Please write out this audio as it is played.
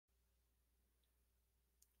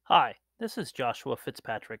Hi, this is Joshua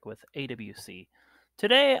Fitzpatrick with AWC.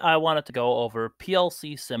 Today I wanted to go over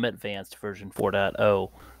PLC-SIM Advanced version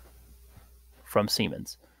 4.0 from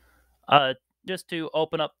Siemens. Uh, just to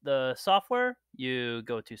open up the software, you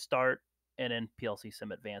go to Start and then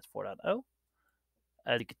PLC-SIM Advanced 4.0.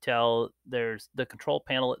 As you can tell, there's the control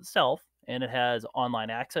panel itself, and it has online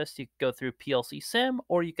access. You can go through PLC SIM,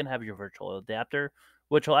 or you can have your virtual adapter,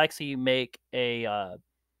 which will actually make a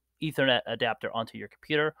Ethernet adapter onto your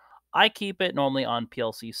computer. I keep it normally on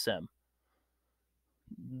PLC SIM.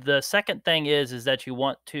 The second thing is that you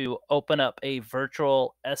want to open up a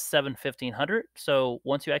virtual S7 1500. So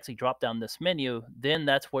once you actually drop down this menu, then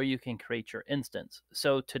that's where you can create your instance.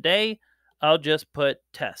 So today I'll just put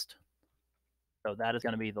test. So that is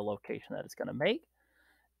going to be the location that it's going to make.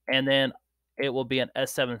 And then it will be an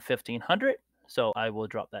S7 1500. So I will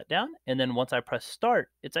drop that down. And then once I press start,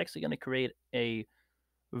 it's actually going to create a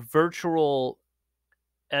virtual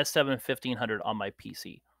S7 1500 on my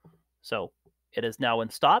PC. So it is now in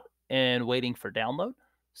stop and waiting for download.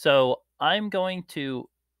 So I'm going to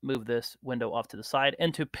move this window off to the side,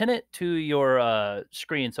 and to pin it to your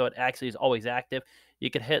screen so it actually is always active, you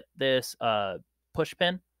can hit this push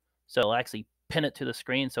pin. So it'll actually pin it to the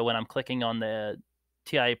screen. So when I'm clicking on the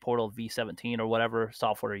TI Portal V17 or whatever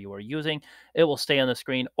software you are using, it will stay on the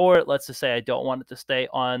screen. Or let's just say I don't want it to stay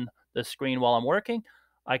on the screen while I'm working,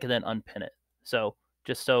 I can then unpin it. So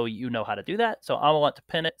just so you know how to do that. So I want to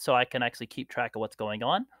pin it so I can actually keep track of what's going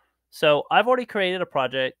on. So I've already created a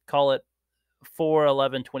project, call it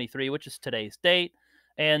 4/11/23, which is today's date.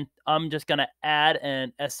 And I'm just going to add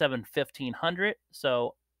an S7 1500.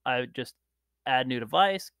 So I just add new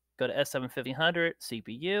device, go to S7 1500,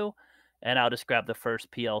 CPU, and I'll just grab the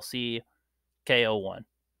first PLC K01.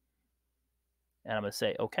 And I'm going to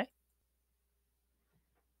say OK.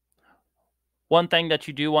 One thing that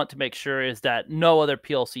you do want to make sure is that no other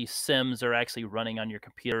PLC SIMs are actually running on your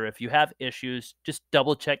computer. If you have issues, just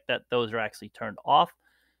double check that those are actually turned off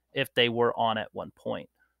if they were on at one point.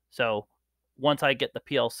 So once I get the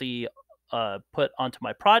PLC put onto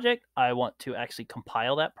my project, I want to actually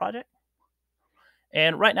compile that project.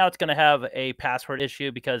 And right now it's going to have a password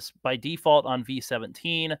issue because by default on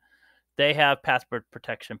V17, they have password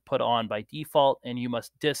protection put on by default, and you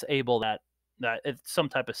must disable that. That it's some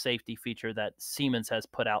type of safety feature that Siemens has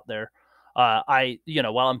put out there. While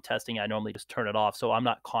I'm testing, I normally just turn it off, so I'm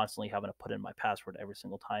not constantly having to put in my password every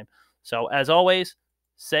single time. So as always,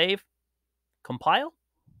 save, compile,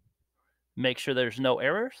 make sure there's no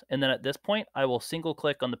errors, and then at this point, I will single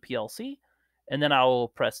click on the PLC, and then I will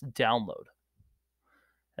press download.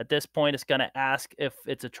 At this point, it's going to ask if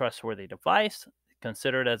it's a trustworthy device.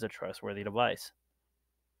 Consider it as a trustworthy device.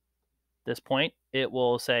 At this point, it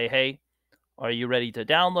will say, hey, are you ready to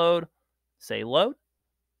download? Say load.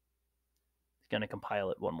 It's going to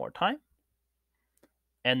compile it one more time.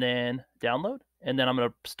 And then download. And then I'm going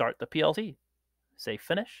to start the PLC. Say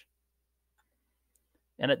finish.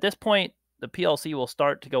 And at this point, the PLC will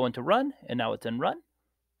start to go into run. And now it's in run.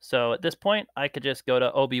 So at this point, I could just go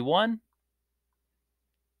to OB1.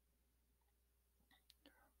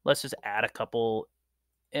 Let's just add a couple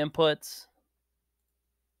inputs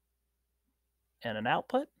and an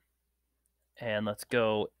output. And let's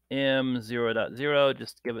go M0.0,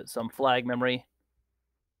 just give it some flag memory,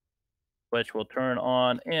 which will turn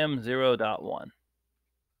on M0.1.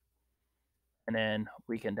 And then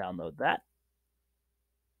we can download that.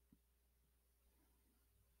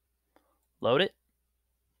 Load it.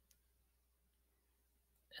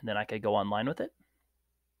 And then I could go online with it.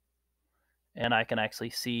 And I can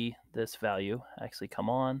actually see this value actually come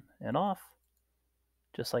on and off,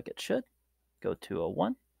 just like it should. Go to a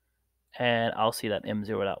 1. And I'll see that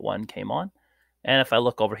M0.1 came on. And if I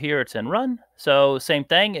look over here, it's in run. So same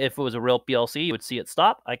thing. If it was a real PLC, you would see it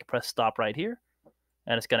stop. I could press stop right here.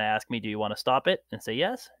 And it's going to ask me, do you want to stop it? And say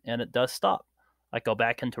yes. And it does stop. I go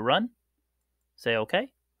back into run. Say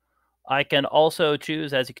OK. I can also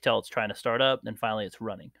choose, as you can tell, it's trying to start up. And finally, it's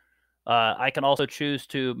running. I can also choose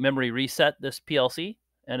to memory reset this PLC.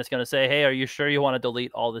 And it's going to say, hey, are you sure you want to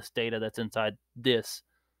delete all this data that's inside this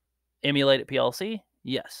emulated PLC?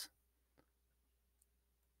 Yes.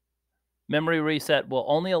 Memory reset will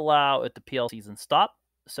only allow if the PLC is in stop.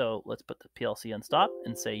 So let's put the PLC in stop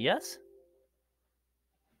and say yes.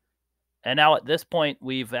 And now at this point,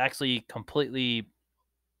 we've actually completely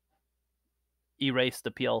erased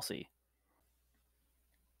the PLC.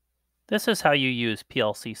 This is how you use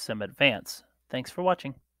PLC-SIM Advanced. Thanks for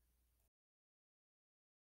watching.